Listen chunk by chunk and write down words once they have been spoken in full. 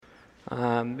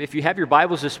If you have your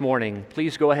Bibles this morning,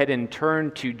 please go ahead and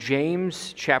turn to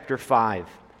James chapter 5.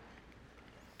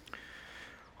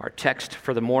 Our text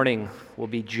for the morning will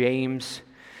be James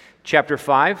chapter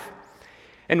 5.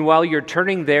 And while you're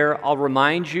turning there, I'll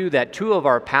remind you that two of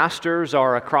our pastors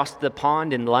are across the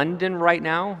pond in London right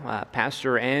now,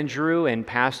 Pastor Andrew and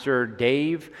Pastor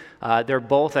Dave. They're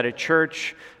both at a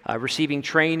church receiving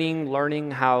training,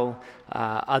 learning how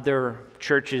other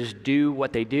churches do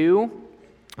what they do.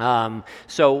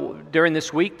 So during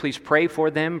this week, please pray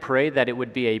for them. Pray that it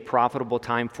would be a profitable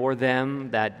time for them,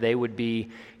 that they would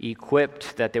be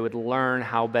equipped, that they would learn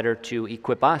how better to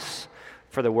equip us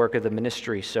for the work of the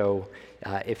ministry. So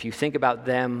if you think about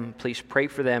them, please pray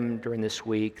for them during this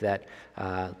week, that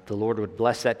the Lord would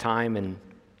bless that time and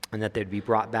that they'd be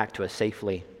brought back to us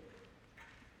safely.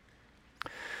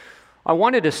 I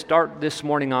wanted to start this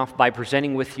morning off by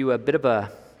presenting with you a bit of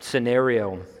a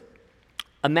scenario.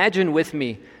 Imagine with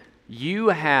me, you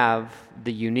have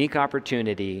the unique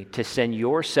opportunity to send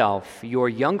yourself, your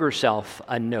younger self,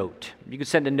 a note. You can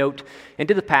send a note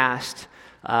into the past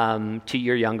to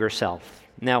your younger self.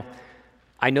 Now,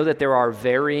 I know that there are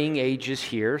varying ages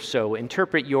here, so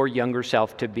interpret your younger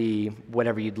self to be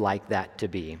whatever you'd like that to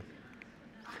be.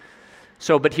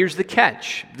 But here's the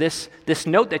catch. This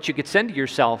note that you could send to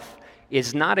yourself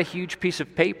is not a huge piece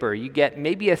of paper. You get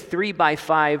maybe a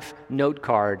 3x5 note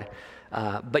card,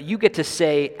 but you get to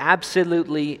say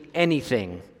absolutely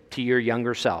anything to your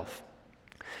younger self.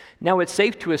 Now, it's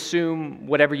safe to assume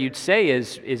whatever you'd say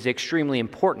is extremely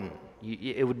important.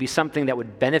 It would be something that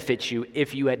would benefit you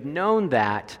if you had known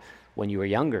that when you were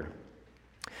younger.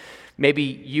 Maybe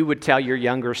you would tell your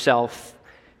younger self,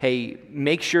 hey,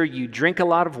 make sure you drink a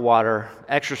lot of water,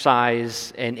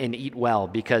 exercise, and eat well,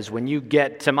 because when you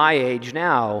get to my age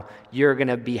now, you're going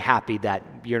to be happy that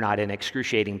you're not in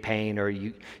excruciating pain or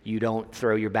you don't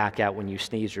throw your back out when you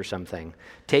sneeze or something.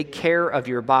 Take care of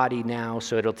your body now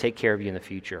so it'll take care of you in the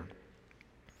future.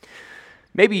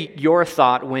 Maybe your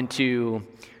thought went to,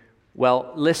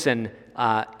 well, listen,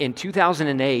 in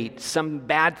 2008, some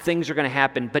bad things are going to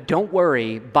happen, but don't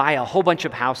worry, buy a whole bunch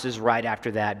of houses right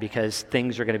after that because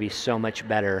things are going to be so much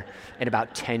better in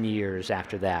about 10 years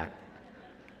after that.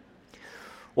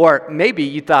 Or maybe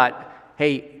you thought,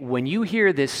 hey, when you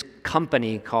hear this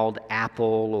company called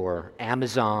Apple or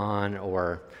Amazon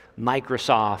or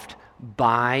Microsoft,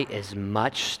 buy as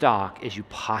much stock as you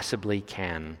possibly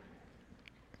can.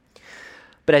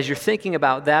 But as you're thinking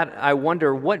about that, I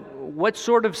wonder, what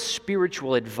sort of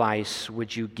spiritual advice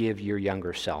would you give your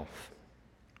younger self?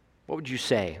 What would you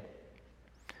say?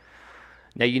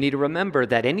 Now, you need to remember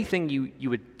that anything you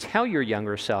would tell your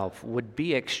younger self would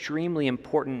be extremely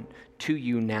important to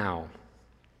you now.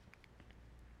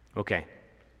 Okay.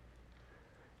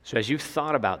 So as you've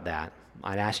thought about that,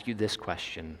 I'd ask you this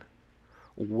question.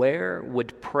 Where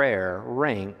would prayer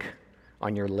rank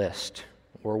on your list?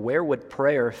 Or where would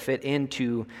prayer fit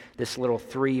into this little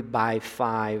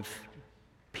 3x5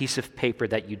 piece of paper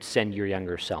that you'd send your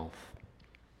younger self?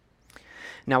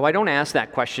 Now, I don't ask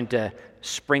that question to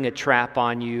spring a trap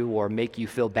on you or make you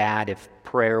feel bad if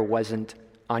prayer wasn't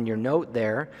on your note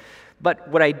there. But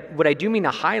what I do mean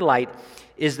to highlight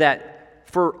is that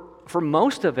for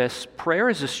most of us, prayer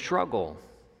is a struggle.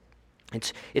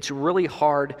 It's really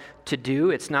hard to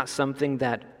do. It's not something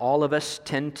that all of us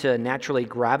tend to naturally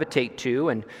gravitate to.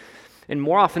 And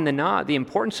more often than not, the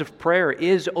importance of prayer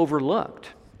is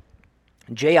overlooked.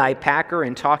 J.I. Packer,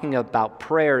 in talking about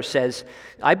prayer, says,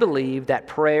 I believe that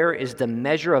prayer is the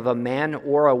measure of a man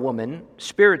or a woman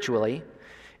spiritually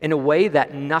in a way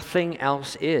that nothing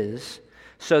else is,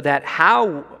 so that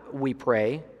how we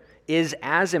pray is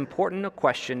as important a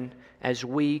question as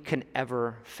we can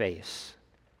ever face.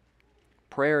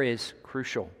 Prayer is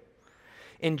crucial.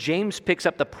 And James picks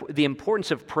up the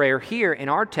importance of prayer here in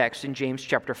our text in James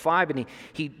chapter 5, and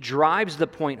he drives the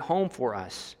point home for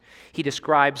us. He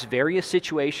describes various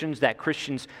situations that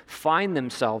Christians find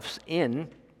themselves in,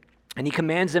 and he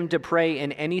commands them to pray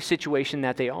in any situation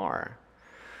that they are.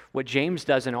 What James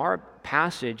does in our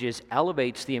passage is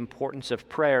elevates the importance of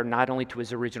prayer not only to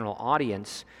his original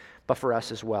audience, but for us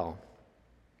as well.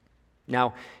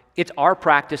 Now, it's our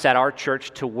practice at our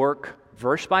church to work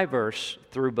verse by verse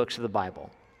through books of the Bible.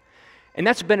 And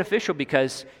that's beneficial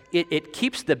because it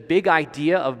keeps the big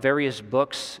idea of various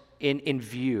books in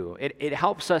view. It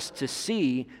helps us to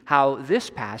see how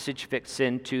this passage fits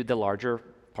into the larger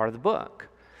part of the book.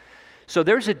 So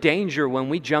there's a danger when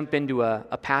we jump into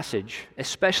a passage,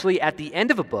 especially at the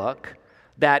end of a book,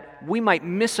 that we might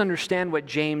misunderstand what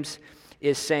James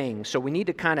is saying. So we need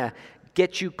to kind of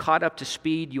get you caught up to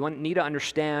speed. You need to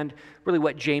understand really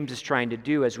what James is trying to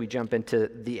do as we jump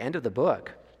into the end of the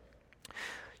book.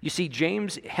 You see,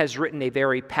 James has written a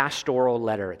very pastoral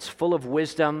letter. It's full of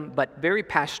wisdom, but very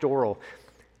pastoral.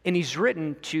 And he's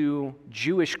written to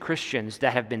Jewish Christians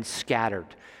that have been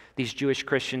scattered. These Jewish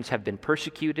Christians have been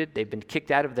persecuted. They've been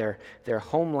kicked out of their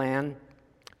homeland.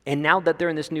 And now that they're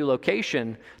in this new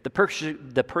location, the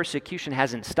persecution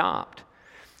hasn't stopped.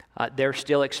 They're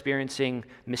still experiencing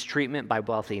mistreatment by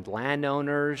wealthy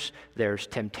landowners. There's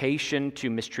temptation to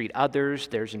mistreat others.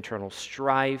 There's internal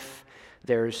strife.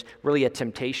 There's really a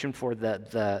temptation for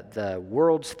the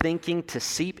world's thinking to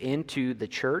seep into the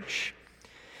church.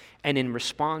 And in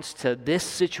response to this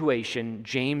situation,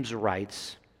 James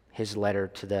writes his letter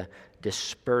to the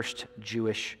dispersed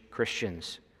Jewish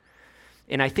Christians.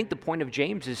 And I think the point of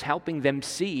James is helping them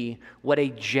see what a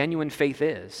genuine faith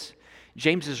is.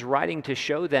 James is writing to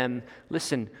show them,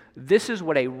 listen, this is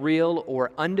what a real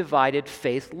or undivided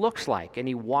faith looks like. And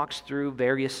he walks through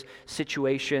various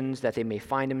situations that they may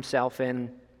find himself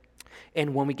in.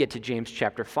 And when we get to James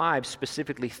chapter 5,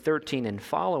 specifically 13 and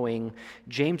following,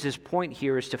 James's point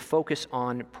here is to focus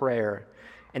on prayer.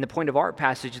 And the point of our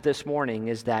passage this morning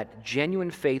is that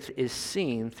genuine faith is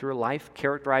seen through a life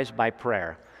characterized by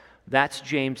prayer. That's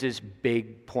James's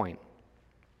big point.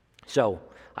 So,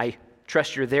 I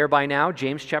trust you're there by now.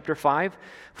 James chapter 5.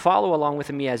 Follow along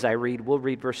with me as I read. We'll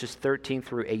read verses 13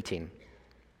 through 18.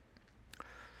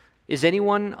 Is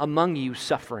anyone among you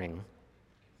suffering?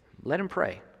 Let him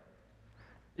pray.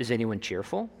 Is anyone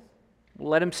cheerful?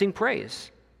 Let him sing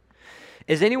praise.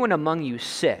 Is anyone among you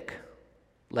sick?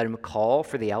 Let him call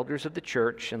for the elders of the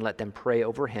church and let them pray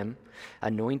over him,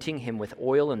 anointing him with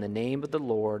oil in the name of the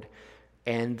Lord.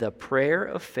 And the prayer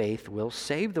of faith will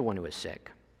save the one who is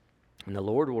sick, and the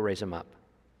Lord will raise him up.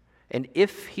 And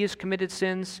if he has committed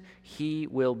sins, he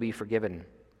will be forgiven.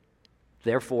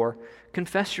 Therefore,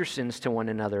 confess your sins to one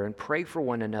another and pray for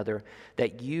one another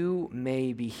that you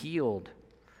may be healed.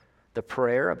 The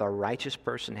prayer of a righteous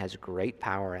person has great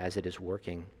power as it is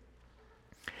working.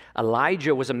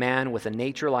 Elijah was a man with a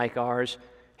nature like ours,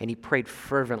 and he prayed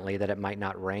fervently that it might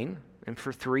not rain. And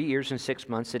for 3 years and 6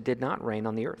 months it did not rain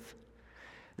on the earth.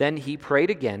 Then he prayed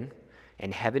again,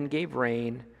 and heaven gave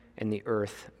rain, and the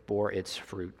earth bore its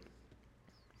fruit.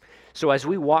 So as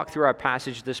we walk through our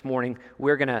passage this morning,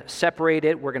 we're going to separate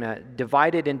it. We're going to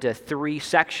divide it into 3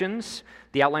 sections.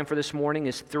 The outline for this morning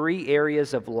is 3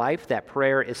 areas of life that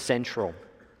prayer is central.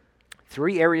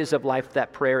 3 areas of life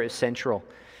that prayer is central.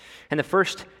 And the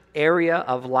first area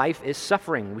of life is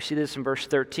suffering. We see this in verse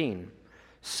 13.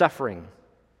 Suffering.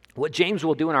 What James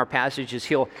will do in our passage is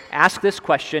he'll ask this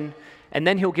question, and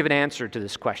then he'll give an answer to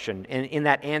this question. And in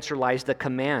that answer lies the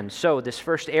command. So this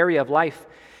first area of life,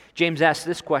 James asks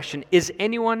this question, is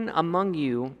anyone among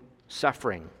you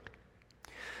suffering?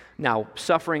 Now,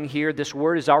 suffering here, this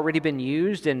word has already been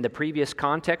used in the previous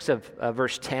context of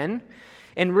verse 10.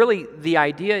 And really, the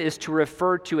idea is to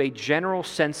refer to a general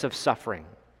sense of suffering,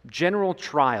 general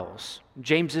trials.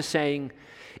 James is saying,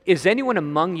 is anyone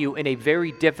among you in a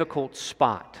very difficult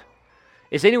spot?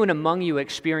 Is anyone among you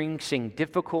experiencing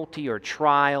difficulty or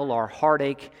trial or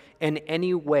heartache in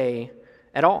any way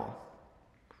at all?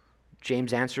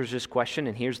 James answers this question,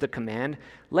 and here's the command: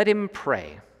 let him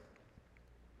pray.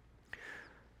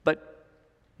 But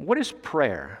what is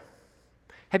prayer?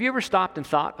 Have you ever stopped and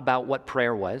thought about what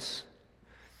prayer was?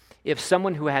 If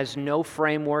someone who has no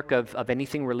framework of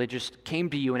anything religious came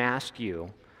to you and asked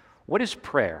you, what is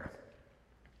prayer?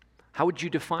 How would you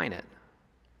define it?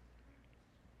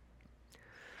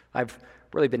 I've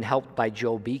really been helped by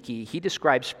Joel Beakey. He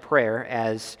describes prayer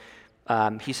as,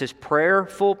 he says,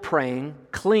 prayerful praying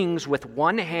clings with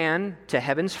one hand to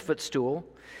heaven's footstool,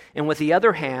 and with the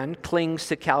other hand clings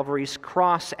to Calvary's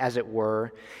cross, as it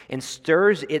were, and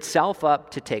stirs itself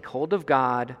up to take hold of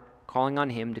God, calling on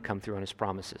Him to come through on His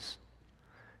promises.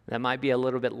 That might be a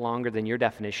little bit longer than your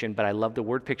definition, but I love the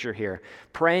word picture here.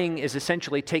 Praying is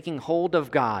essentially taking hold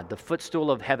of God, the footstool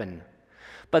of heaven.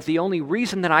 But the only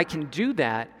reason that I can do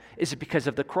that is because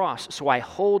of the cross. So I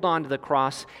hold on to the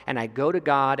cross and I go to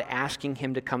God asking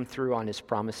Him to come through on His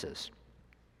promises.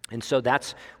 And so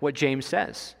that's what James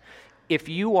says. If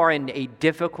you are in a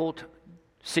difficult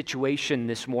situation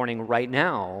this morning right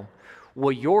now,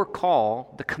 well, your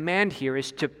call, the command here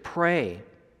is to pray.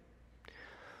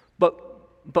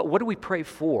 But what do we pray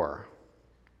for?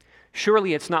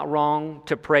 Surely it's not wrong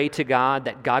to pray to God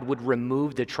that God would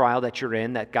remove the trial that you're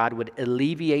in, that God would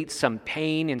alleviate some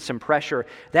pain and some pressure.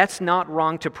 That's not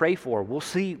wrong to pray for. We'll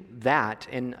see that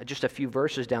in just a few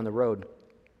verses down the road.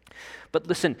 But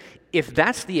listen, if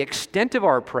that's the extent of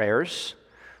our prayers,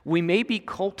 we may be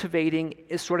cultivating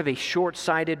a sort of a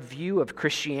short-sighted view of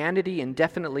Christianity and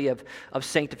definitely of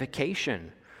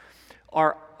sanctification.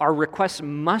 our requests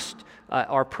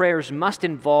our prayers must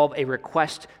involve a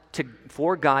request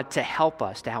for God to help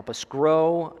us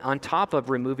grow on top of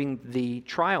removing the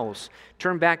trials.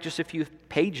 Turn back just a few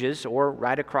pages or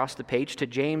right across the page to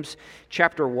James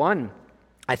chapter 1.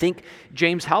 I think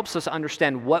James helps us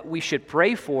understand what we should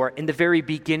pray for in the very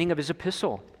beginning of his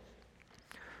epistle.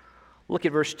 Look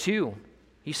at verse 2.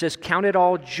 He says, "Count it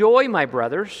all joy, my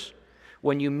brothers,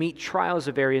 when you meet trials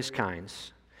of various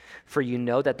kinds. For you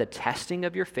know that the testing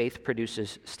of your faith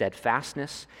produces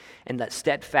steadfastness, and that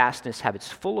steadfastness have its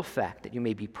full effect, that you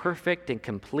may be perfect and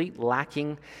complete,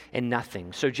 lacking in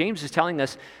nothing." So James is telling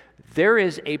us there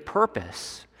is a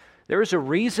purpose. There is a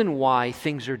reason why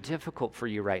things are difficult for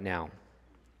you right now.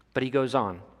 But he goes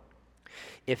on,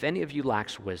 "If any of you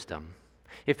lacks wisdom,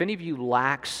 if any of you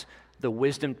lacks the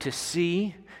wisdom to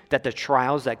see that the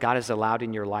trials that God has allowed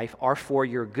in your life are for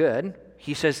your good,"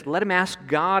 he says, "let him ask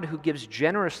God, who gives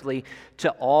generously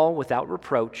to all without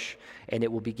reproach, and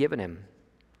it will be given him.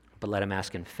 But let him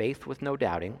ask in faith with no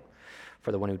doubting.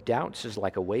 For the one who doubts is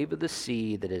like a wave of the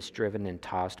sea that is driven and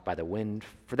tossed by the wind.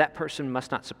 For that person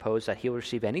must not suppose that he'll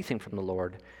receive anything from the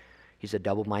Lord. He's a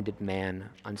double-minded man,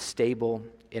 unstable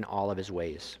in all of his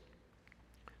ways."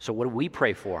 So what do we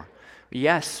pray for?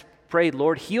 Yes, pray,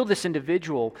 Lord, heal this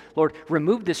individual. Lord,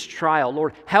 remove this trial.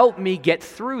 Lord, help me get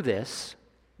through this.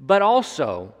 But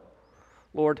also,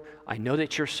 Lord, I know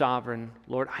that you're sovereign.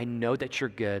 Lord, I know that you're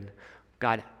good.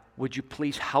 God, would you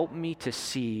please help me to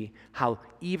see how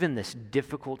even this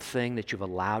difficult thing that you've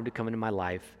allowed to come into my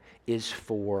life is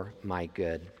for my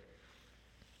good?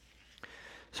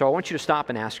 So I want you to stop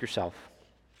and ask yourself,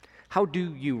 how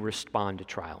do you respond to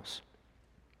trials?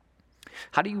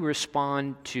 How do you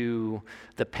respond to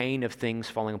the pain of things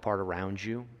falling apart around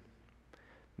you?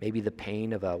 Maybe the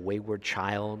pain of a wayward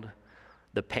child,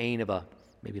 the pain of a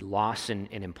maybe loss in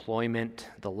employment,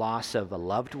 the loss of a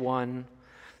loved one,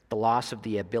 the loss of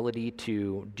the ability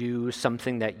to do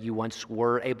something that you once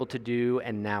were able to do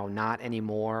and now not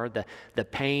anymore, the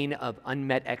pain of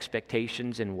unmet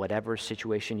expectations in whatever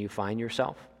situation you find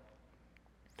yourself.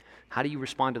 How do you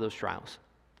respond to those trials?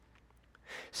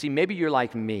 See, maybe you're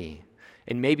like me,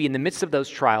 and maybe in the midst of those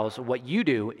trials, what you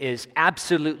do is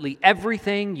absolutely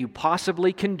everything you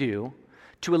possibly can do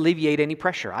to alleviate any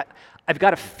pressure. I've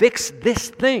got to fix this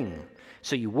thing.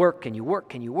 So you work and you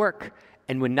work and you work,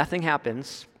 and when nothing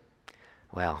happens,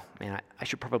 well, man, I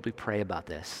should probably pray about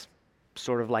this,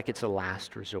 sort of like it's a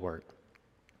last resort.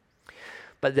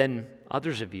 But then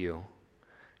others of you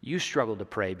struggle to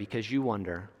pray because you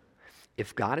wonder,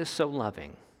 if God is so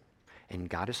loving and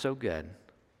God is so good,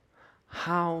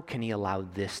 how can he allow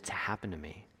this to happen to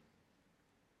me?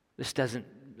 This doesn't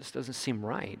seem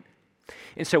right.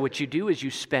 And so what you do is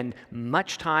you spend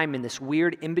much time in this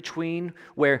weird in-between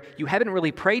where you haven't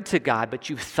really prayed to God, but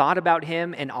you've thought about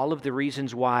him and all of the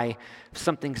reasons why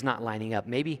something's not lining up.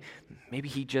 Maybe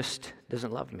he just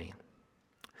doesn't love me.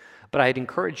 But I'd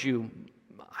encourage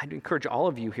all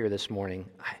of you here this morning,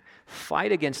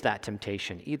 fight against that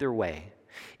temptation either way.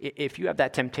 If you have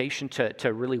that temptation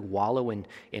to really wallow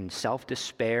in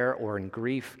self-despair or in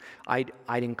grief, I'd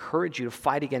encourage you to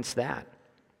fight against that.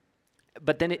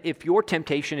 But then if your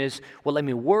temptation is, well, let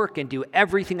me work and do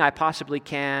everything I possibly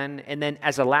can, and then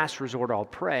as a last resort, I'll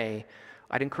pray,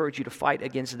 I'd encourage you to fight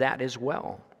against that as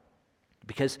well.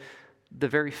 Because the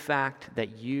very fact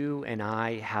that you and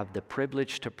I have the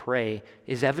privilege to pray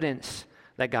is evidence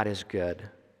that God is good.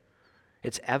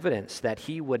 It's evidence that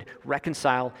he would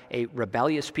reconcile a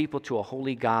rebellious people to a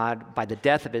holy God by the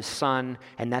death of his Son,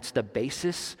 and that's the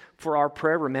basis for our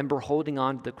prayer. Remember holding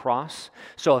on to the cross?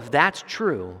 So if that's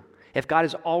true, if God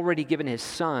has already given his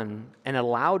Son and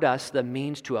allowed us the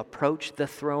means to approach the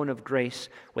throne of grace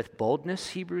with boldness,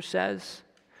 Hebrews says,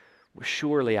 well,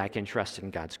 surely I can trust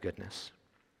in God's goodness.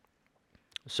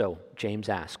 So James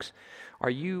asks, are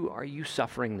you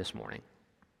suffering this morning?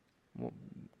 Well,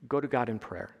 go to God in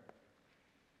prayer.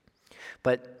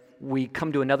 But we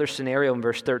come to another scenario in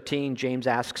verse 13. James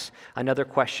asks another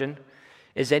question.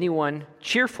 Is anyone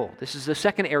cheerful? This is the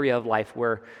second area of life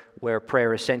where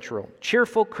prayer is central.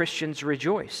 Cheerful Christians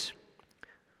rejoice.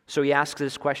 So he asks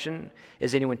this question,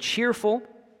 is anyone cheerful?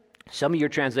 Some of your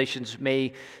translations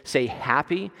may say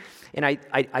happy. And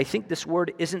I think this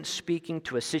word isn't speaking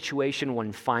to a situation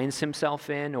one finds himself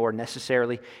in or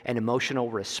necessarily an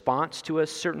emotional response to a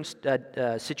certain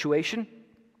situation.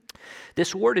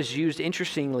 This word is used,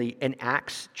 interestingly, in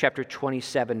Acts chapter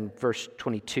 27, verse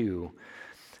 22.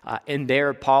 And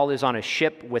there, Paul is on a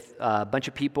ship with a bunch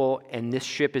of people, and this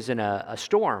ship is in a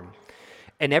storm.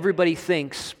 And everybody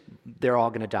thinks they're all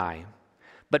going to die.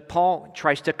 But Paul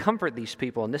tries to comfort these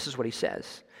people, and this is what he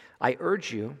says. I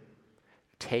urge you,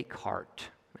 take heart.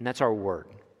 And that's our word.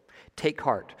 Take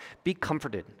heart. Be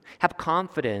comforted. Have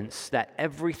confidence that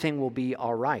everything will be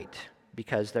all right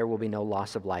because there will be no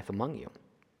loss of life among you.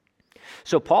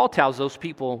 So Paul tells those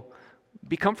people,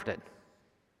 be comforted.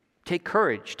 Take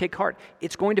courage. Take heart.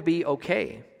 It's going to be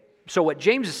okay. So what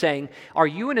James is saying, are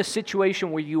you in a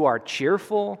situation where you are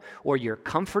cheerful or you're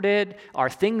comforted? Are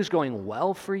things going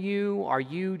well for you? Are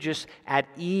you just at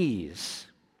ease?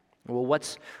 Well,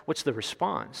 what's the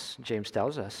response? James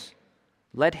tells us.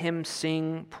 Let him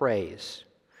sing praise.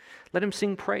 Let him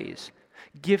sing praise.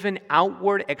 Give an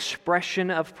outward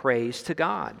expression of praise to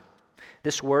God.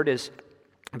 This word is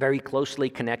very closely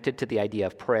connected to the idea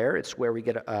of prayer. It's where we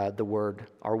get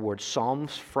our word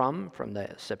psalms from the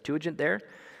Septuagint there.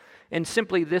 And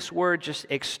simply this word just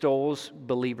extols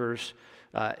believers,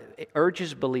 it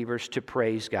urges believers to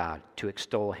praise God, to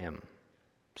extol him.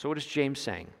 So what is James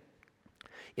saying?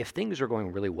 If things are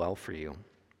going really well for you,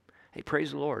 hey,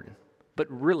 praise the Lord. But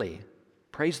really,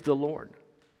 praise the Lord.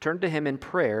 Turn to him in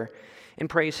prayer and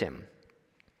praise him.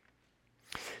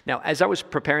 Now, as I was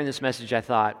preparing this message, I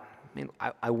thought,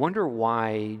 I wonder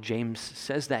why James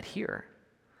says that here.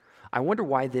 I wonder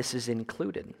why this is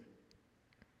included.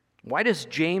 Why does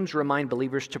James remind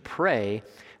believers to pray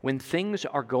when things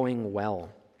are going well?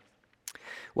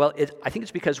 Well, I think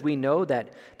it's because we know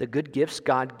that the good gifts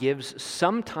God gives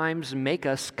sometimes make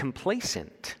us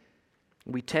complacent.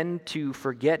 We tend to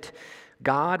forget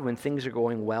God when things are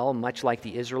going well, much like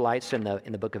the Israelites in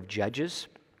the book of Judges.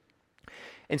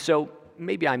 And so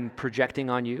maybe I'm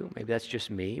projecting on you, maybe that's just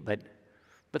me, but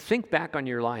think back on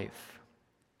your life.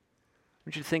 I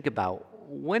want you to think about,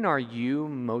 when are you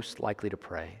most likely to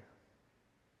pray?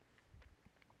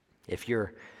 If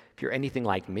you're anything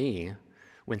like me,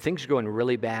 when things are going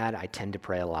really bad, I tend to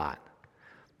pray a lot.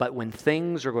 But when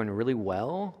things are going really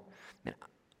well,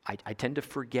 I tend to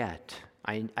forget.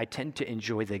 I tend to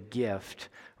enjoy the gift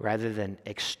rather than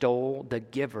extol the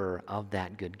giver of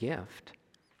that good gift.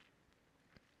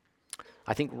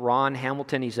 I think Ron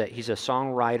Hamilton, he's a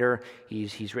songwriter.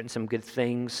 He's written some good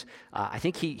things. I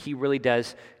think he really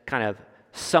does kind of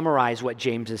summarize what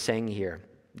James is saying here.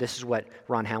 This is what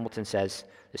Ron Hamilton says,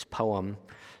 this poem.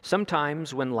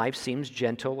 Sometimes when life seems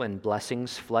gentle and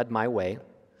blessings flood my way,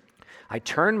 I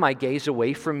turn my gaze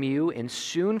away from you and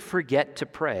soon forget to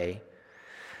pray.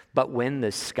 But when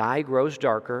the sky grows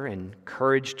darker and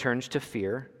courage turns to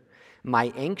fear,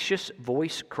 my anxious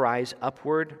voice cries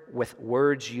upward with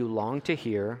words you long to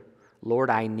hear. Lord,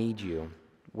 I need you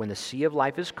when the sea of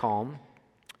life is calm,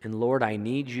 and Lord, I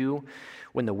need you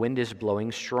when the wind is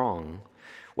blowing strong.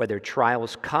 Whether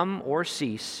trials come or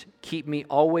cease, keep me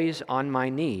always on my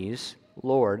knees.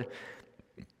 Lord,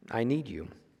 I need you.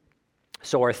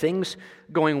 So are things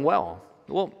going well?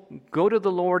 Well, go to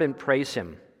the Lord and praise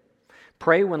him.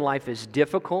 Pray when life is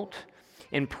difficult,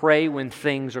 and pray when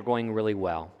things are going really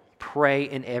well. Pray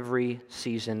in every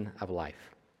season of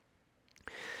life.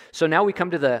 So now we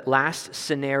come to the last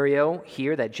scenario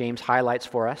here that James highlights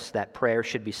for us, that prayer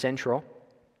should be central.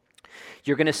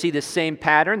 You're going to see the same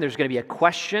pattern. There's going to be a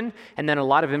question and then a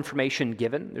lot of information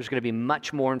given. There's going to be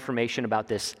much more information about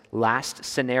this last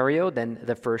scenario than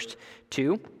the first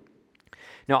two.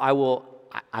 Now, I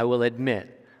will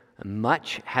admit,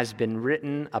 much has been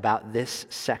written about this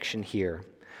section here.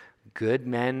 Good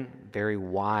men, very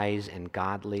wise and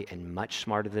godly and much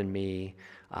smarter than me,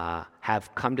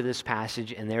 have come to this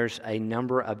passage, and there's a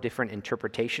number of different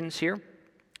interpretations here.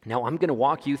 Now, I'm going to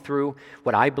walk you through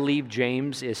what I believe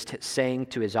James is saying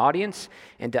to his audience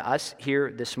and to us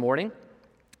here this morning.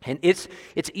 And it's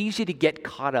easy to get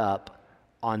caught up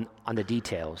on the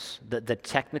details, the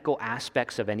technical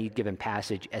aspects of any given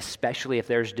passage, especially if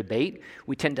there's debate.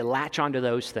 We tend to latch onto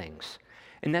those things.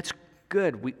 And that's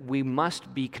good. We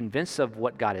must be convinced of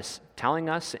what God is telling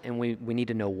us, and we need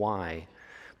to know why.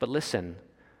 But listen,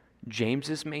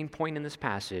 James's main point in this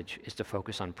passage is to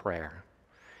focus on prayer.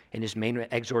 And his main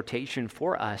exhortation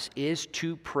for us is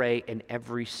to pray in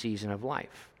every season of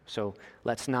life. So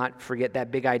let's not forget that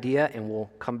big idea, and we'll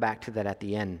come back to that at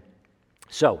the end.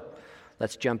 So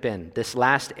let's jump in. This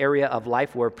last area of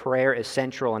life where prayer is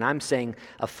central, and I'm saying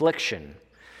affliction.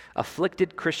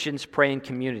 Afflicted Christians pray in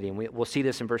community, and we'll see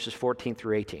this in verses 14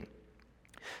 through 18.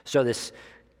 So this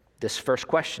first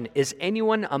question, is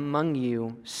anyone among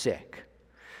you sick?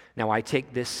 Now, I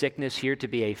take this sickness here to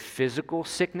be a physical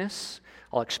sickness.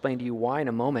 I'll explain to you why in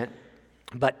a moment.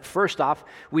 But first off,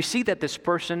 we see that this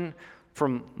person,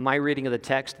 from my reading of the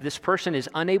text, this person is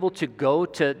unable to go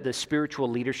to the spiritual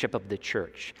leadership of the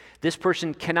church. This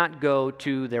person cannot go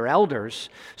to their elders.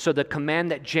 So the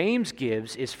command that James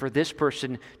gives is for this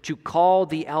person to call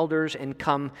the elders and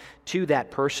come to that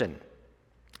person.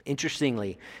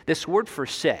 Interestingly, this word for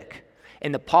sick,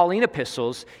 In the Pauline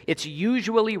epistles, it's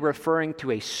usually referring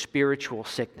to a spiritual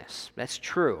sickness. That's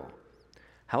true.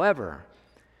 However,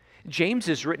 James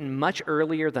is written much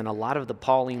earlier than a lot of the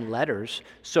Pauline letters,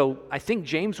 so I think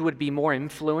James would be more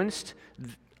influenced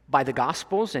by the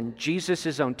Gospels and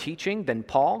Jesus' own teaching than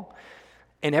Paul.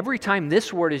 And every time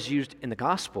this word is used in the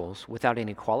Gospels without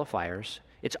any qualifiers,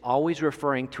 it's always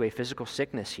referring to a physical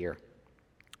sickness here.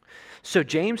 So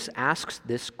James asks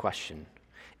this question: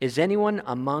 is anyone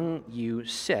among you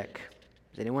sick?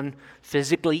 Is anyone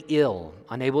physically ill,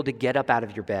 unable to get up out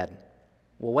of your bed?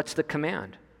 Well, what's the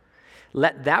command?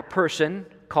 Let that person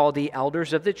call the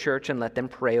elders of the church and let them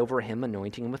pray over him,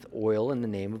 anointing him with oil in the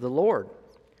name of the Lord.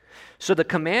 So the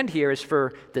command here is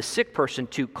for the sick person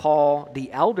to call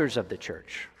the elders of the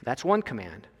church. That's one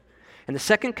command. And the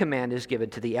second command is given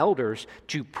to the elders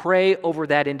to pray over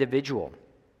that individual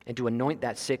and to anoint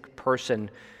that sick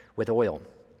person with oil.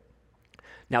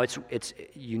 Now, it's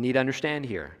you need to understand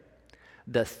here,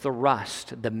 the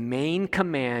thrust, the main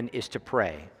command is to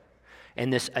pray.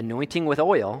 And this anointing with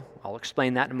oil, I'll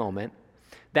explain that in a moment,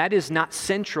 that is not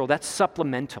central, that's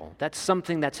supplemental. That's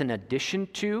something that's in addition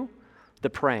to the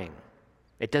praying.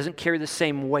 It doesn't carry the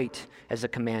same weight as the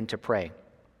command to pray.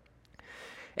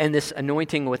 And this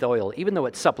anointing with oil, even though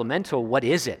it's supplemental, what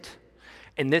is it?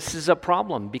 And this is a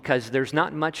problem because there's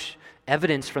not much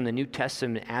evidence from the New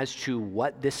Testament as to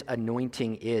what this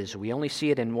anointing is. We only see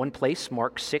it in one place,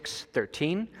 Mark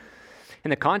 6:13.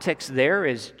 And the context there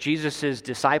is Jesus'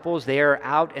 disciples, they are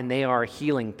out and they are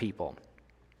healing people.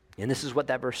 And this is what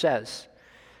that verse says.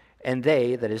 And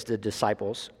they, that is the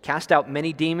disciples, cast out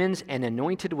many demons and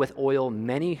anointed with oil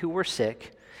many who were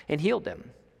sick and healed them.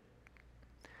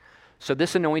 So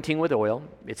this anointing with oil,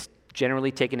 it's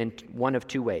generally taken in one of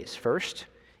two ways. First,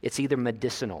 it's either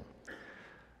medicinal.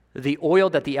 The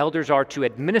oil that the elders are to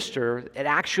administer, it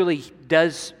actually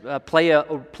does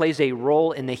plays a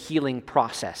role in the healing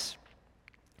process.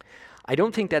 I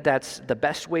don't think that that's the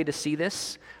best way to see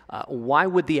this. Why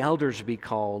would the elders be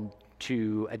called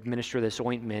to administer this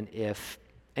ointment if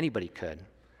anybody could?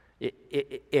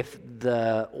 If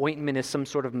the ointment is some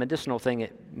sort of medicinal thing,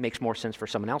 it makes more sense for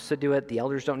someone else to do it. The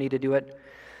elders don't need to do it.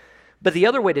 But the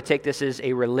other way to take this is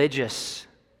a religious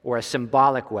or a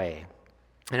symbolic way.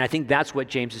 And I think that's what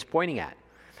James is pointing at.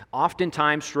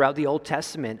 Oftentimes throughout the Old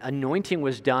Testament, anointing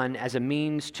was done as a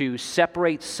means to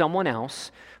separate someone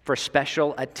else for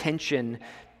special attention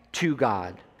to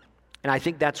God. And I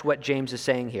think that's what James is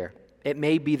saying here. It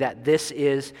may be that this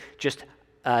is just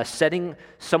setting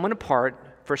someone apart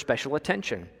for special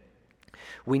attention.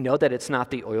 We know that it's not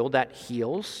the oil that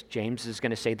heals. James is going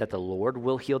to say that the Lord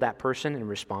will heal that person in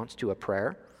response to a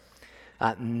prayer.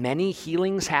 Many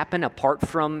healings happen apart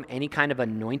from any kind of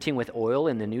anointing with oil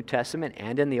in the New Testament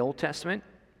and in the Old Testament.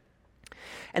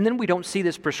 And then we don't see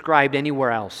this prescribed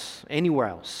anywhere else.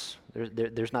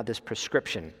 There's not this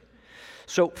prescription.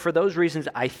 So for those reasons,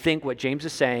 I think what James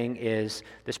is saying is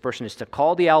this person is to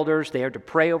call the elders, they are to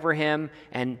pray over him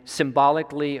and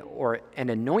symbolically and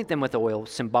anoint them with oil,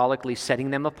 symbolically setting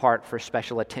them apart for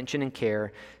special attention and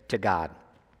care to God.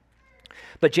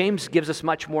 But James gives us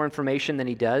much more information than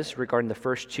he does regarding the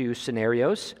first two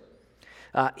scenarios.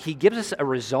 He gives us a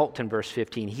result in verse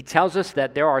 15. He tells us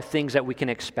that there are things that we can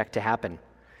expect to happen.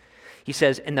 He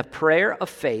says, "And the prayer of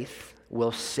faith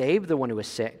will save the one who is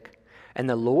sick, and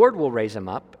the Lord will raise him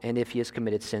up, and if he has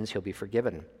committed sins, he'll be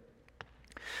forgiven."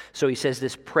 So he says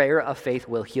this prayer of faith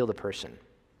will heal the person.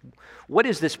 What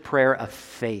is this prayer of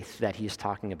faith that he's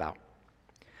talking about?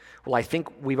 Well, I think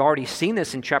we've already seen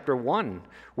this in chapter 1,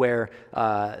 where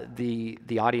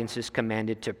the audience is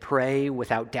commanded to pray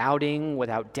without doubting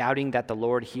that the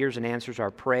Lord hears and answers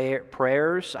our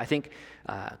prayers. I think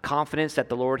confidence that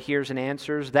the Lord hears and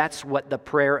answers, that's what the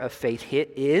prayer of faith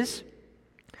is.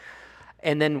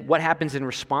 And then what happens in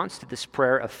response to this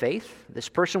prayer of faith? This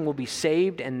person will be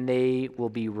saved and they will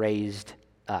be raised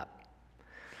up.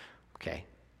 Okay,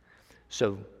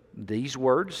 so these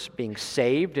words, being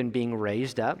saved and being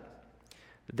raised up,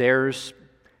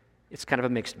 it's kind of a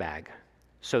mixed bag.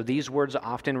 So these words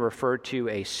often refer to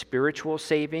a spiritual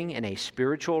saving and a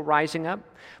spiritual rising up,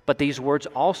 but these words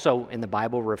also in the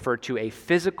Bible refer to a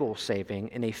physical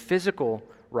saving and a physical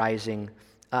rising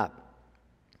up.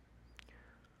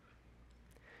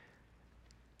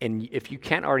 And if you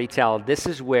can't already tell, this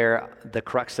is where the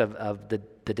crux of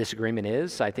the disagreement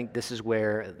is. I think this is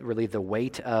where really the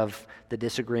weight of the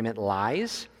disagreement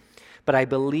lies. But I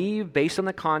believe, based on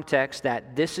the context,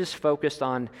 that this is focused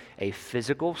on a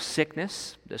physical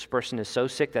sickness. This person is so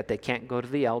sick that they can't go to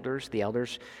the elders. The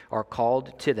elders are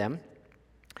called to them.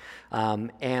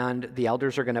 And the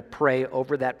elders are going to pray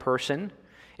over that person.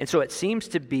 And so it seems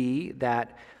to be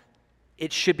that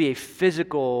it should be a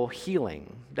physical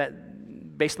healing.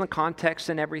 That, based on the context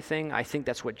and everything, I think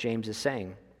that's what James is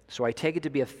saying. So I take it to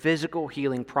be a physical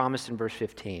healing promised in verse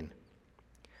 15.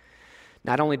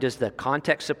 Not only does the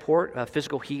context support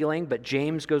physical healing, but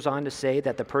James goes on to say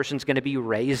that the person's going to be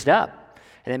raised up.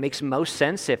 And it makes most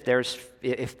sense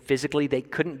if physically they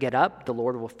couldn't get up, the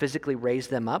Lord will physically raise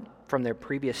them up from their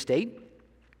previous state.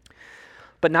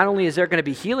 But not only is there going to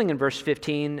be healing in verse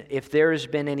 15, if there's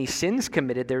been any sins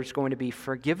committed, there's going to be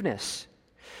forgiveness.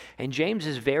 And James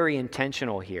is very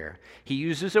intentional here. He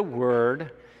uses a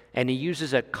word and he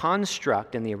uses a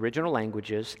construct in the original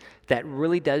languages that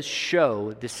really does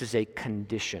show this is a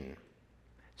condition.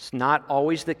 It's not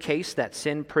always the case that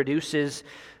sin produces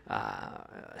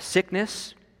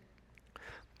sickness,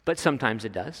 but sometimes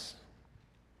it does.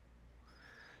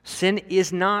 Sin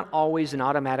is not always an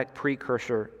automatic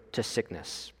precursor to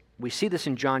sickness. We see this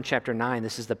in John chapter 9.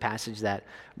 This is the passage that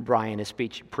Brian is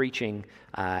preaching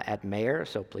at Mayer,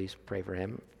 so please pray for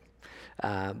him.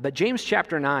 But John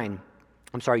chapter 9,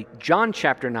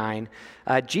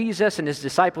 Jesus and his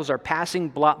disciples are passing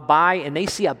by and they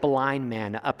see a blind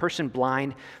man, a person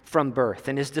blind from birth.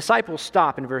 And his disciples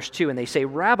stop in verse 2 and they say,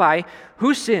 "Rabbi,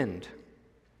 who sinned,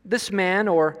 this man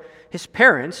or his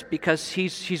parents, because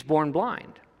he's born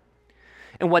blind?"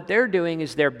 And what they're doing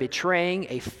is they're betraying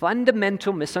a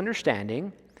fundamental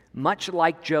misunderstanding, much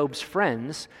like Job's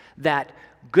friends, that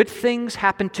good things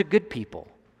happen to good people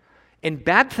and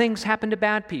bad things happen to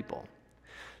bad people.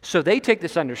 So they take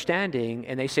this understanding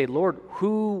and they say, "Lord,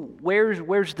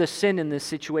 where's the sin in this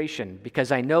situation?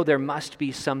 Because I know there must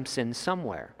be some sin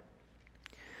somewhere."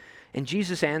 And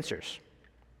Jesus answers,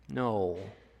 "No,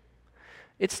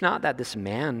 it's not that this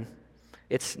man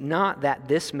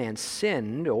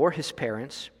sinned or his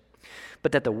parents,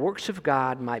 but that the works of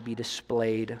God might be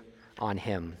displayed on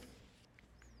him."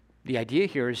 The idea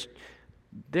here is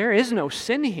there is no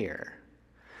sin here.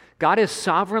 God has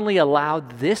sovereignly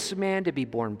allowed this man to be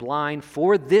born blind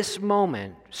for this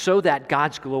moment so that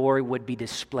God's glory would be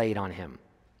displayed on him.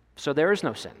 So there is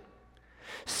no sin.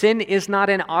 Sin is not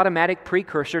an automatic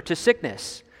precursor to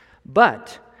sickness,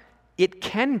 but it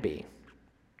can be.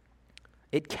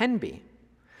 It can be.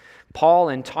 Paul,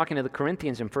 in talking to the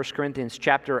Corinthians in 1 Corinthians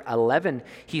chapter 11,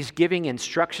 he's giving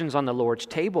instructions on the Lord's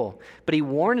table, but he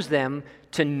warns them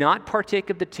to not partake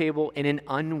of the table in an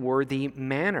unworthy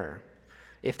manner.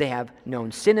 If they have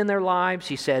known sin in their lives,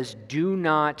 he says, do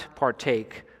not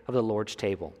partake of the Lord's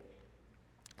table.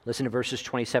 Listen to verses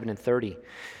 27 and 30.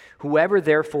 "Whoever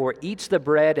therefore eats the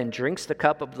bread and drinks the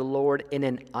cup of the Lord in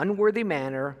an unworthy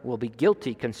manner will be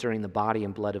guilty concerning the body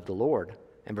and blood of the Lord."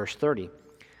 And verse 30.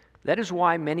 "That is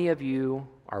why many of you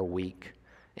are weak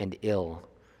and ill,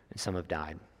 and some have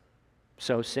died."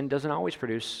 So sin doesn't always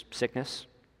produce sickness.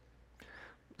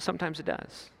 Sometimes it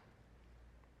does.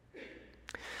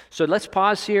 So let's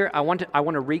pause here. I want to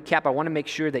recap. I want to make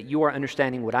sure that you are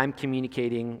understanding what I'm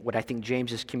communicating, what I think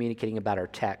James is communicating about our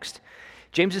text.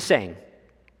 James is saying,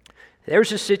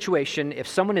 there's a situation, if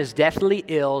someone is deathly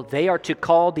ill, they are to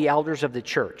call the elders of the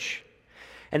church.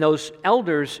 And those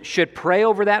elders should pray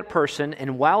over that person,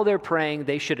 and while they're praying,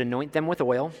 they should anoint them with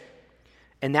oil,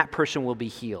 and that person will be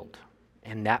healed,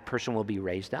 and that person will be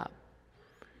raised up.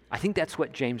 I think that's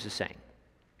what James is saying.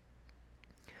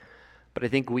 But I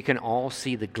think we can all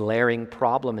see the glaring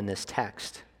problem in this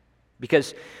text,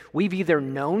 because we've either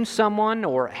known someone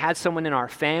or had someone in our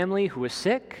family who was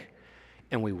sick,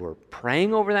 and we were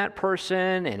praying over that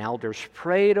person, and elders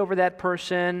prayed over that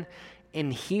person,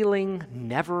 and healing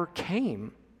never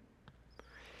came.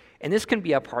 And this can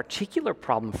be a particular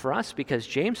problem for us because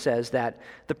James says that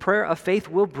the prayer of faith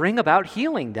will bring about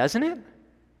healing, doesn't it?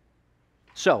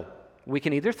 So we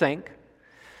can either think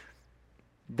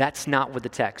that's not what the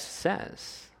text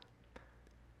says,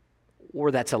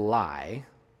 or that's a lie,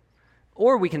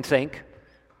 or we can think,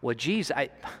 well, geez,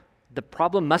 the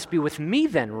problem must be with me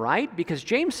then, right? Because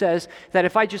James says that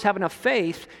if I just have enough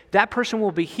faith, that person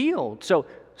will be healed.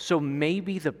 So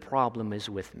maybe the problem is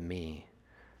with me.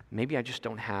 Maybe I just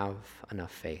don't have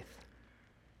enough faith.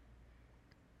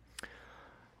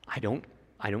 I don't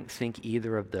think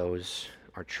either of those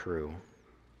are true.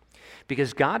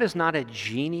 Because God is not a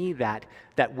genie that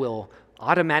will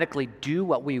automatically do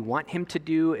what we want him to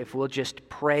do if we'll just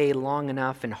pray long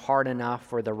enough and hard enough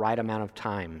for the right amount of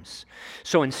times.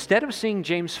 So instead of seeing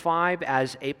James 5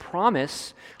 as a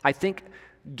promise, I think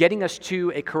getting us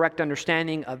to a correct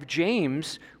understanding of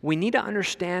James, we need to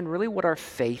understand really what our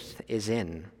faith is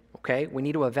in. Okay? We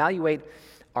need to evaluate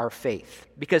our faith.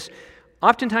 Because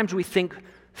oftentimes we think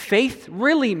faith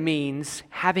really means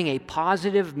having a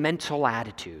positive mental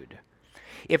attitude.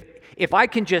 if I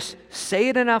can just say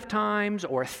it enough times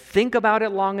or think about it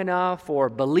long enough or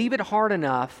believe it hard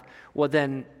enough, well,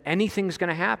 then anything's going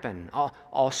to happen.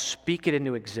 I'll speak it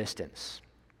into existence.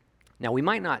 Now, we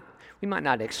might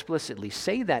not explicitly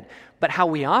say that, but how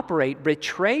we operate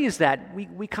betrays that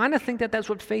we kind of think that that's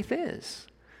what faith is.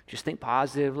 Just think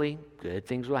positively, good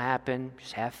things will happen.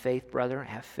 Just have faith, brother,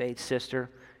 have faith, sister.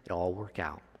 It'll all work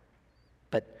out.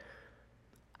 But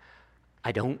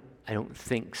I don't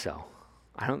think so.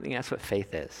 I don't think that's what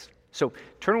faith is. So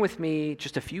turn with me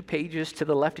just a few pages to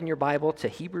the left in your Bible to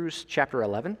Hebrews chapter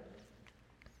 11.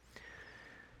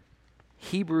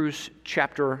 Hebrews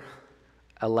chapter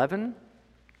 11.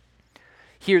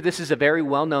 Here, this is a very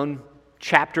well-known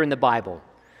chapter in the Bible.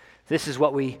 This is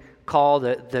what we call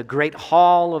the Great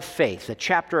Hall of Faith, the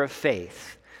chapter of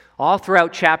faith. All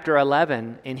throughout chapter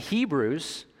 11 in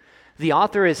Hebrews, the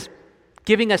author is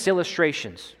giving us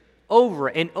illustrations over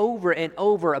and over and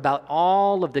over about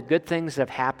all of the good things that have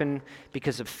happened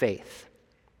because of faith.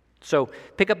 So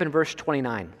pick up in verse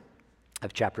 29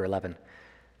 of chapter 11.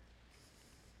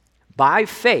 By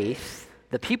faith,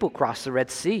 the people crossed the Red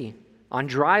Sea on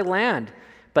dry land,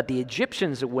 but the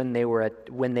Egyptians, when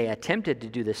they attempted to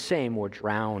do the same, were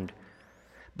drowned.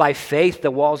 By faith,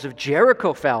 the walls of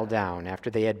Jericho fell down after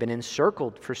they had been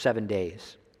encircled for 7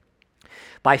 days.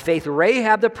 By faith,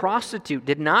 Rahab the prostitute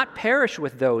did not perish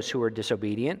with those who were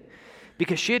disobedient,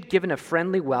 because she had given a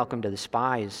friendly welcome to the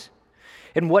spies.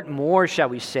 And what more shall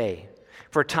we say?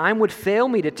 For time would fail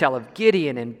me to tell of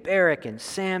Gideon and Barak and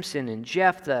Samson and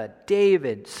Jephthah,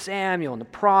 David, Samuel, and the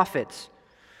prophets,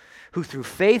 who through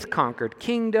faith conquered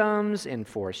kingdoms,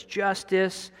 enforced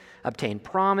justice, obtained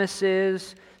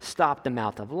promises, stopped the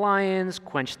mouth of lions,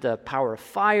 quenched the power of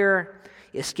fire,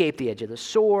 escaped the edge of the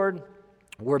sword,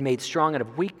 were made strong out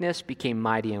of weakness, became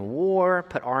mighty in war,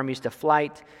 put armies to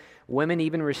flight. Women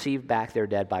even received back their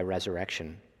dead by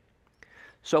resurrection.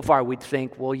 So far we'd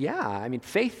think, well, yeah, I mean,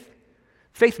 faith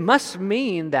must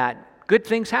mean that good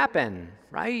things happen,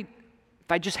 right?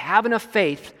 If I just have enough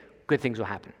faith, good things will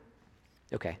happen.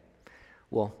 Okay,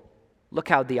 well, look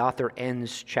how the author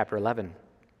ends chapter 11.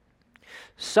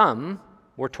 Some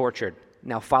were tortured.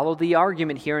 Now follow the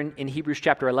argument here in Hebrews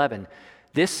chapter 11.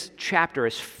 This chapter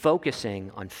is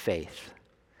focusing on faith.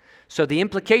 So the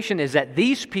implication is that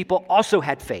these people also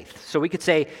had faith. So we could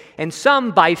say, and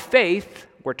some by faith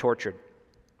were tortured,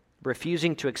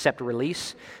 refusing to accept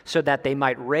release so that they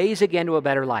might raise again to a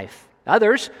better life.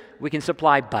 Others, we can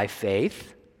supply by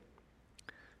faith,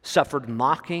 suffered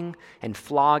mocking and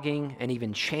flogging and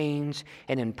even chains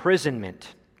and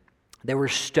imprisonment. They were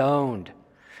stoned.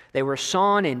 They were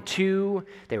sawn in two.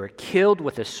 They were killed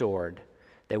with a sword.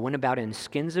 They went about in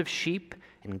skins of sheep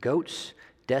and goats,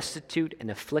 destitute and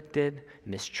afflicted,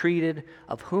 mistreated,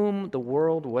 of whom the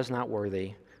world was not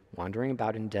worthy, wandering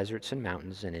about in deserts and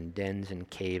mountains and in dens and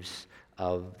caves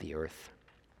of the earth.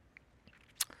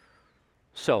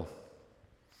 So,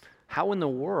 how in the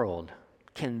world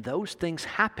can those things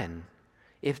happen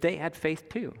if they had faith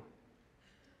too?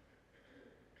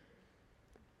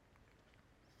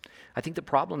 I think the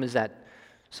problem is that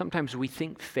sometimes we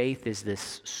think faith is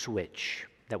this switch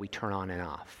that we turn on and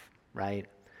off, right?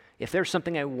 If there's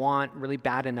something I want really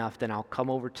bad enough, then I'll come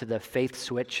over to the faith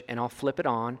switch and I'll flip it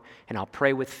on and I'll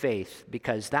pray with faith,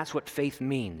 because that's what faith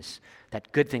means,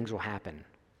 that good things will happen.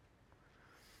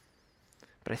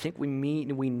 But I think we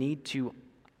need to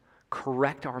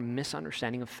correct our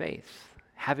misunderstanding of faith.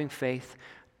 Having faith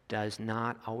does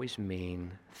not always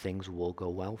mean things will go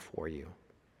well for you.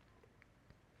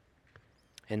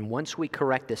 And once we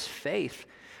correct this faith,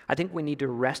 I think we need to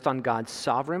rest on God's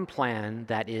sovereign plan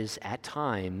that is, at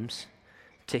times,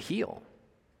 to heal.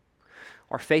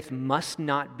 Our faith must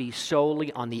not be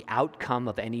solely on the outcome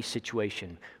of any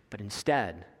situation, but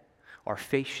instead, our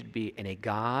faith should be in a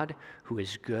God who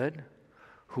is good,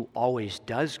 who always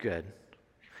does good,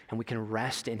 and we can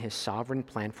rest in His sovereign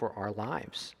plan for our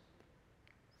lives.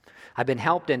 I've been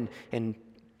helped in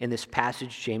this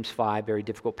passage, James 5, very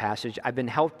difficult passage. I've been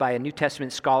helped by a New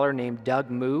Testament scholar named Doug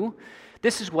Moo.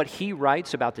 This is what he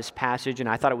writes about this passage, and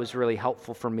I thought it was really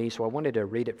helpful for me, so I wanted to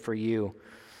read it for you.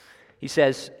 He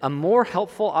says, a more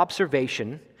helpful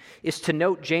observation is to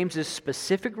note James's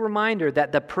specific reminder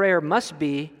that the prayer must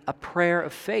be a prayer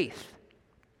of faith.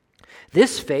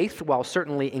 This faith, while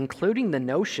certainly including the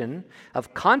notion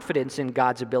of confidence in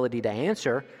God's ability to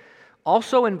answer,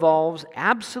 also involves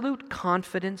absolute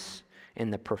confidence in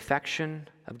the perfection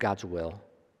of God's will.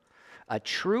 A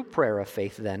true prayer of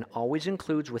faith, then, always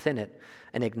includes within it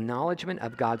an acknowledgement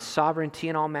of God's sovereignty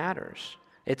in all matters.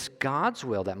 It's God's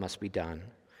will that must be done.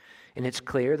 And it's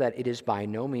clear that it is by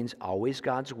no means always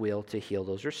God's will to heal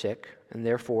those who are sick, and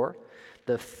therefore,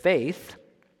 the faith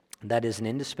that is an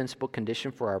indispensable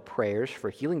condition for our prayers for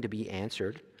healing to be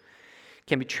answered,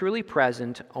 can be truly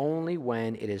present only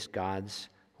when it is God's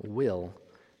will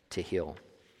to heal.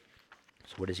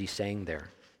 So what is he saying there?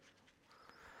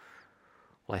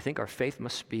 Well, I think our faith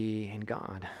must be in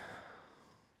God.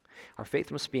 Our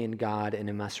faith must be in God, and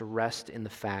it must rest in the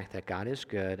fact that God is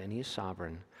good and he is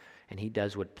sovereign, and he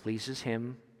does what pleases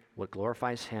him, what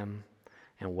glorifies him,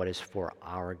 and what is for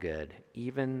our good,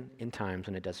 even in times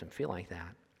when it doesn't feel like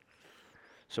that.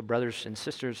 So brothers and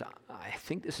sisters, I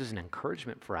think this is an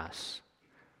encouragement for us.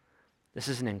 This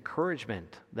is an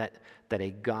encouragement that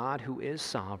a God who is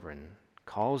sovereign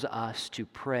calls us to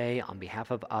pray on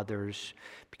behalf of others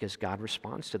because God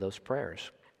responds to those prayers.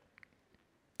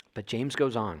 But James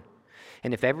goes on.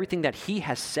 And if everything that he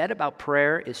has said about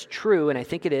prayer is true, and I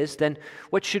think it is, then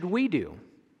what should we do?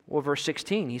 Well, verse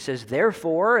 16, he says,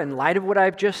 "Therefore, in light of what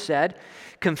I've just said,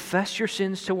 confess your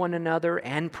sins to one another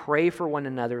and pray for one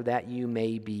another that you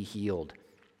may be healed."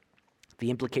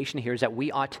 The implication here is that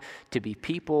we ought to be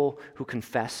people who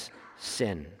confess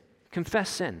sin. Confess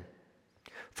sin.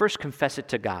 First, confess it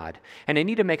to God. And I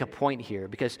need to make a point here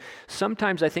because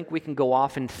sometimes I think we can go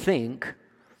off and think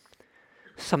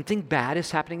something bad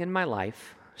is happening in my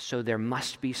life, so there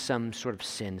must be some sort of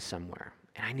sin somewhere,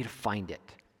 and I need to find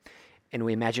it. And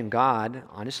we imagine God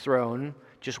on his throne,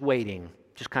 just waiting,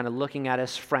 just kind of looking at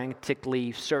us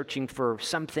frantically, searching for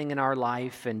something in our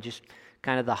life, and just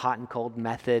kind of the hot and cold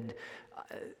method.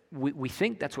 We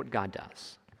think that's what God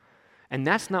does. And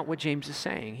that's not what James is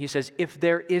saying. He says, if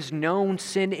there is known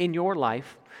sin in your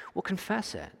life, well,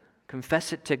 confess it.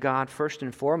 Confess it to God first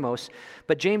and foremost.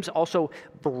 But James also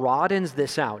broadens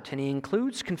this out, and he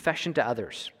includes confession to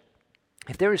others.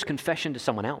 If there is confession to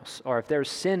someone else, or if there is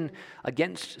sin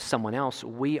against someone else,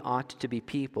 we ought to be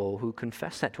people who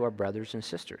confess that to our brothers and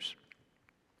sisters.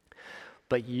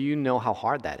 But you know how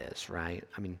hard that is, right?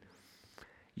 I mean,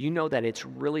 you know that it's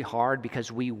really hard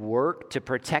because we work to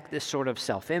protect this sort of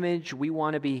self-image. We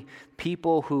want to be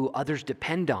people who others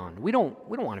depend on. We don't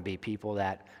want to be people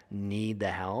that need the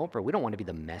help, or we don't want to be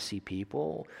the messy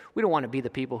people. We don't want to be the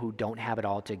people who don't have it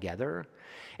all together.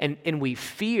 And we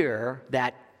fear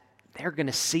that they're going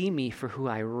to see me for who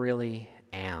I really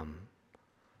am.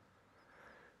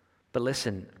 But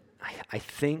listen, I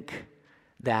think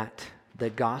that the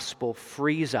gospel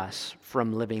frees us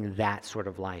from living that sort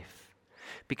of life.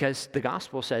 Because the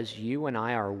gospel says you and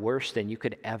I are worse than you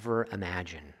could ever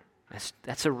imagine.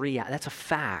 That's a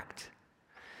fact.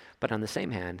 But on the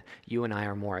same hand, you and I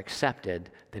are more accepted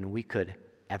than we could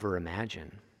ever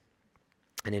imagine.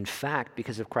 And in fact,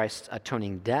 because of Christ's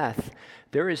atoning death,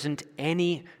 there isn't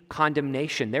any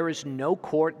condemnation. There is no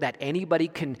court that anybody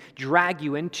can drag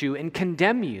you into and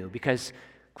condemn you, because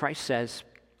Christ says,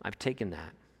 I've taken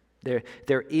that.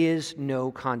 There is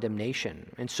no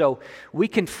condemnation. And so we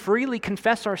can freely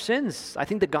confess our sins. I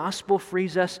think the gospel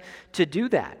frees us to do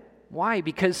that. Why?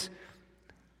 Because,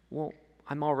 well,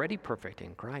 I'm already perfect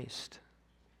in Christ.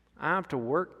 I don't have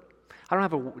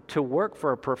to work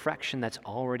for a perfection that's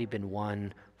already been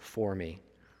won for me.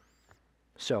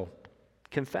 So,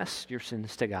 confess your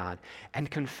sins to God and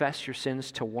confess your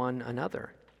sins to one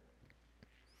another.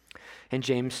 And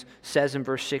James says in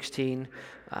verse 16,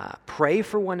 pray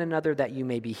for one another that you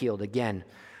may be healed. Again,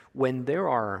 when there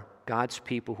are God's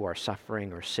people who are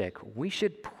suffering or sick, we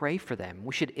should pray for them.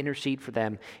 We should intercede for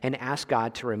them and ask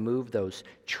God to remove those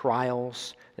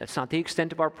trials. That's not the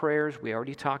extent of our prayers. We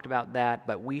already talked about that,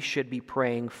 but we should be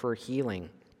praying for healing.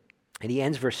 And he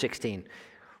ends verse 16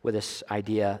 with this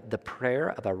idea, the prayer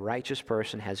of a righteous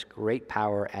person has great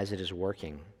power as it is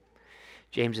working.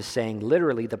 James is saying,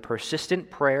 literally, the persistent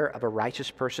prayer of a righteous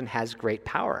person has great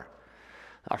power.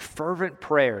 Our fervent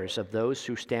prayers of those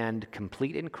who stand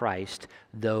complete in Christ,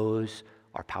 those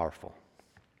are powerful.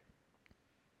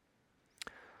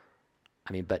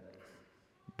 I mean,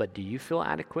 but do you feel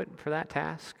adequate for that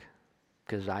task?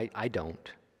 Because I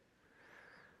don't.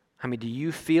 I mean, do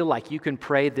you feel like you can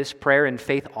pray this prayer in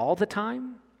faith all the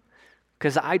time?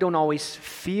 Because I don't always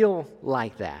feel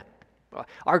like that.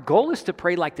 Our goal is to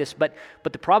pray like this, but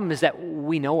the problem is that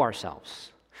we know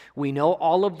ourselves. We know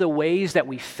all of the ways that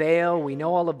we fail. We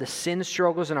know all of the sin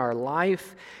struggles in our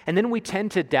life. And then we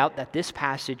tend to doubt that this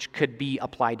passage could be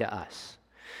applied to us.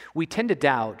 We tend to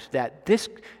doubt that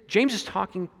James is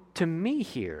talking to me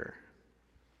here.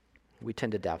 We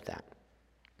tend to doubt that.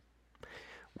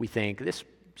 We think this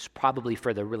is probably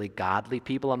for the really godly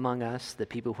people among us, the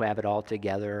people who have it all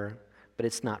together, but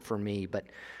it's not for me. But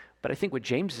I think what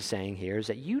James is saying here is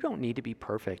that you don't need to be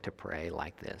perfect to pray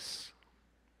like this.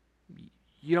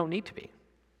 You don't need to be.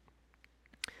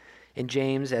 And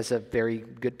James, as a very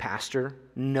good pastor,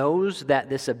 knows that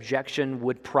this objection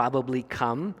would probably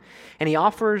come, and he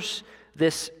offers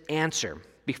this answer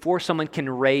before someone can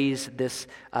raise this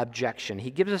objection. He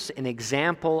gives us an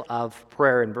example of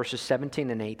prayer in verses 17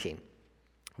 and 18.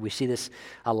 We see this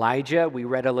Elijah. We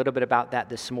read a little bit about that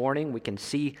this morning. We can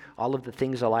see all of the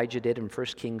things Elijah did in 1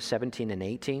 Kings 17 and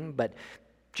 18. But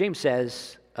James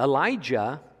says,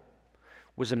 Elijah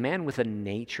was a man with a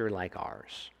nature like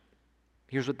ours.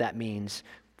 Here's what that means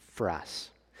for us,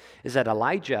 is that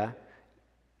Elijah,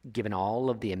 given all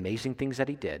of the amazing things that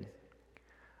he did,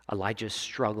 Elijah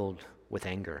struggled with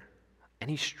anger, and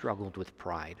he struggled with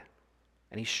pride,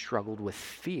 and he struggled with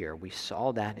fear. We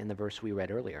saw that in the verse we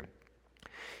read earlier.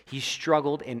 He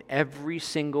struggled in every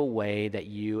single way that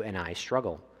you and I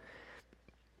struggle.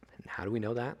 And how do we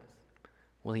know that?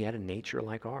 Well, he had a nature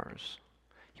like ours.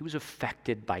 He was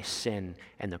affected by sin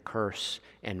and the curse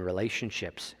and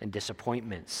relationships and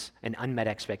disappointments and unmet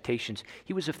expectations.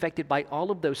 He was affected by all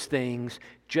of those things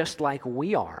just like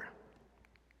we are.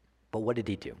 But what did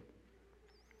he do?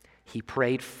 He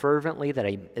prayed fervently that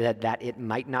it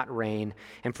might not rain,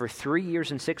 and for 3 years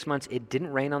and 6 months it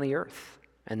didn't rain on the earth.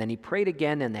 And then he prayed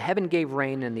again, and the heaven gave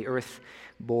rain, and the earth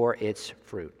bore its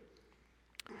fruit.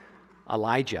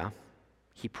 Elijah,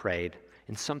 he prayed,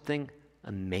 and something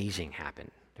amazing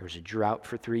happened. There was a drought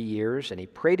for 3 years, and he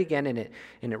prayed again, and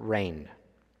it rained.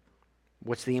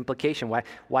 What's the implication?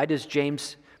 Why does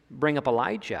James bring up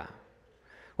Elijah?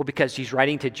 Well, because he's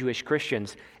writing to Jewish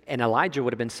Christians, and Elijah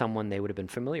would have been someone they would have been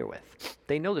familiar with.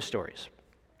 They know the stories.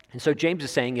 And so James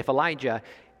is saying if Elijah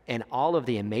and all of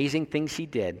the amazing things he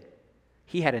did,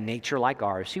 he had a nature like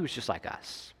ours, he was just like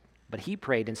us. But he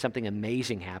prayed and something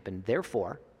amazing happened.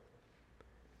 Therefore,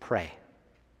 pray.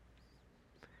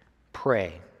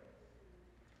 Pray.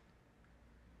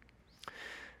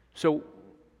 So,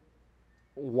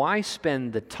 why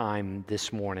spend the time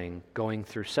this morning going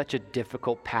through such a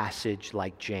difficult passage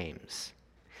like James?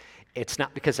 It's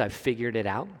not because I've figured it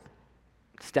out.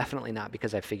 It's definitely not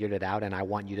because I figured it out and I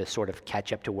want you to sort of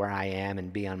catch up to where I am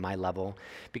and be on my level.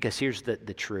 Because here's the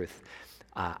truth.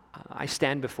 I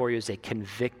stand before you as a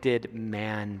convicted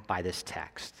man by this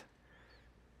text.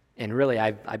 And really,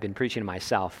 I've been preaching to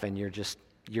myself, and you're just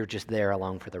there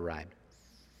along for the ride.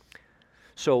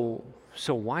 So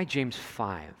why James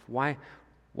 5?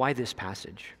 Why this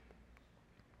passage?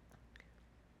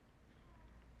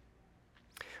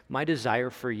 My desire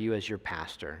for you as your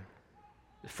pastor,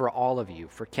 for all of you,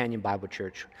 for Canyon Bible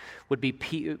Church, would be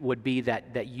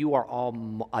that you are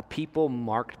all a people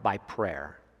marked by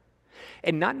prayer.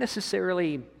 And not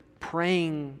necessarily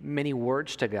praying many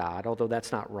words to God, although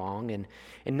that's not wrong, and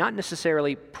not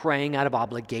necessarily praying out of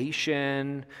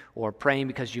obligation or praying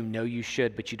because you know you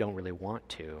should but you don't really want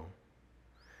to.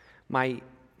 My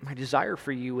desire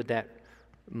for you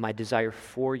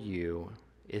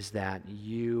is that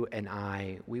you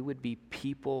and we would be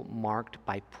people marked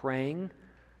by praying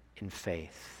in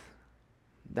faith.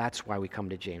 That's why we come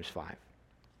to James 5.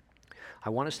 I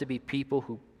want us to be people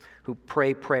who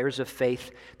pray prayers of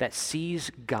faith that sees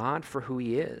God for who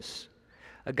He is,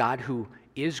 a God who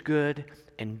is good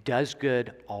and does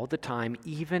good all the time,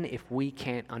 even if we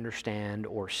can't understand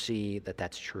or see that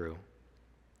that's true.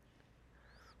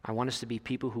 I want us to be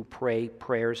people who pray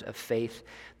prayers of faith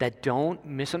that don't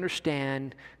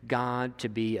misunderstand God to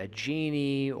be a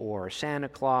genie or a Santa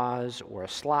Claus or a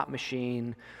slot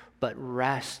machine, but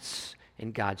rests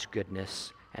in God's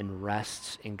goodness and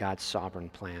rests in God's sovereign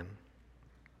plan.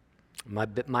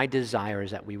 My desire is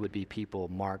that we would be people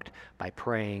marked by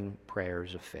praying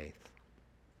prayers of faith.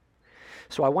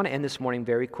 So I want to end this morning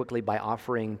very quickly by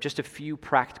offering just a few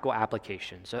practical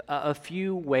applications, a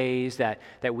few ways that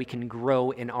we can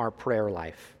grow in our prayer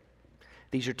life.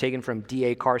 These are taken from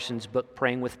D.A. Carson's book,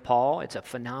 Praying with Paul. It's a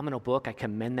phenomenal book. I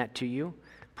commend that to you,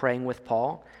 Praying with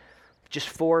Paul. Just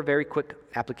 4 very quick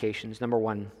applications. Number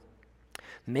 1,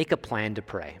 make a plan to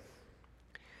pray.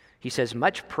 He says,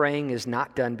 much praying is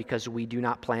not done because we do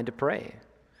not plan to pray.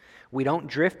 We don't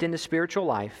drift into spiritual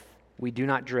life. We do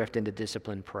not drift into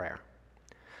disciplined prayer.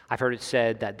 I've heard it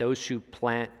said that those who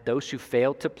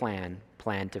fail to plan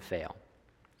to fail.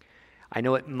 I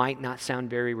know it might not sound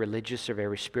very religious or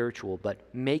very spiritual, but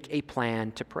make a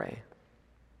plan to pray.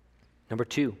 Number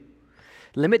 2,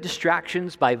 limit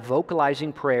distractions by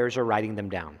vocalizing prayers or writing them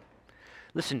down.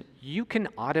 Listen, you can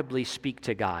audibly speak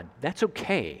to God. That's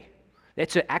okay.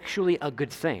 That's actually a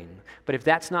good thing. But if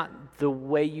that's not the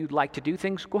way you'd like to do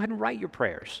things, go ahead and write your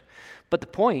prayers. But the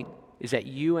point is that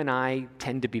you and I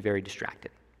tend to be very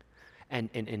distracted.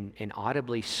 And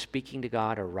audibly speaking to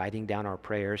God or writing down our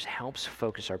prayers helps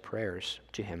focus our prayers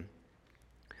to Him.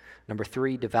 Number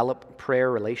 3, develop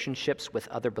prayer relationships with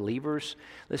other believers.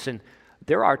 Listen,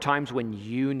 there are times when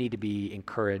you need to be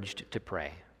encouraged to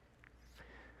pray.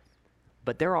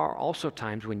 But there are also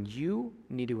times when you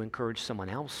need to encourage someone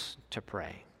else to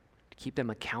pray, to keep them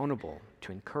accountable,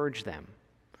 to encourage them.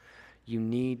 You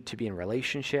need to be in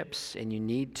relationships, and you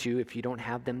need to, if you don't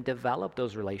have them, develop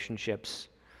those relationships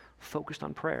focused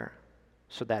on prayer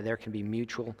so that there can be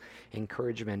mutual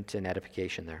encouragement and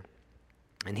edification there.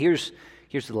 And here's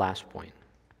the last point.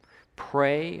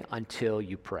 Pray until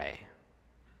you pray.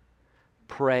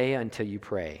 Pray until you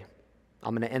pray.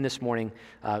 I'm going to end this morning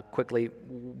quickly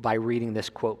by reading this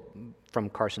quote from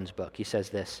Carson's book. He says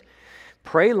this: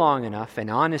 "Pray long enough and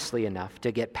honestly enough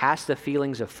to get past the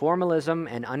feelings of formalism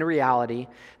and unreality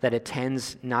that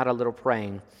attends not a little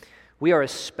praying. We are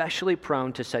especially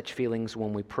prone to such feelings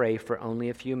when we pray for only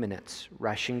a few minutes,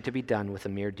 rushing to be done with a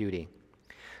mere duty.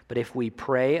 But if we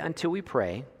pray until we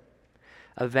pray,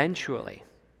 eventually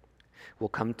we'll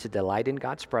come to delight in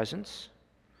God's presence,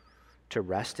 to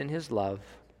rest in His love,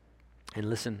 and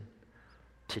listen,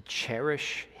 to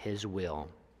cherish His will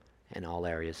in all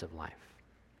areas of life."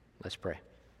 Let's pray.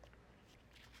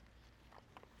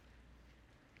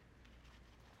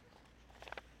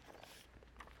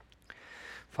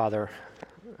 Father,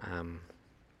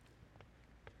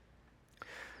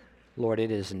 Lord,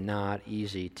 it is not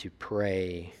easy to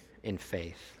pray in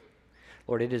faith.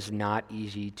 Lord, it is not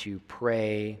easy to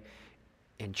pray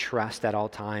and trust at all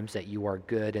times that you are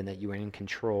good and that you are in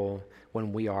control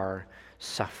when we are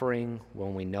suffering,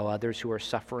 when we know others who are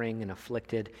suffering and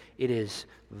afflicted. It is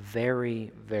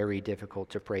very, very difficult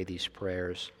to pray these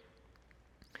prayers.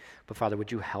 But Father,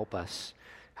 would you help us?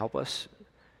 Help us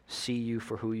see you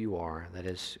for who you are, that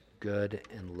is good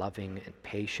and loving and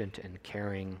patient and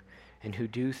caring, and who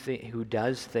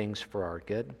does things for our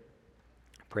good.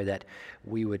 Pray that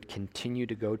we would continue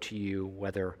to go to you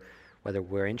whether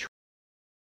we're in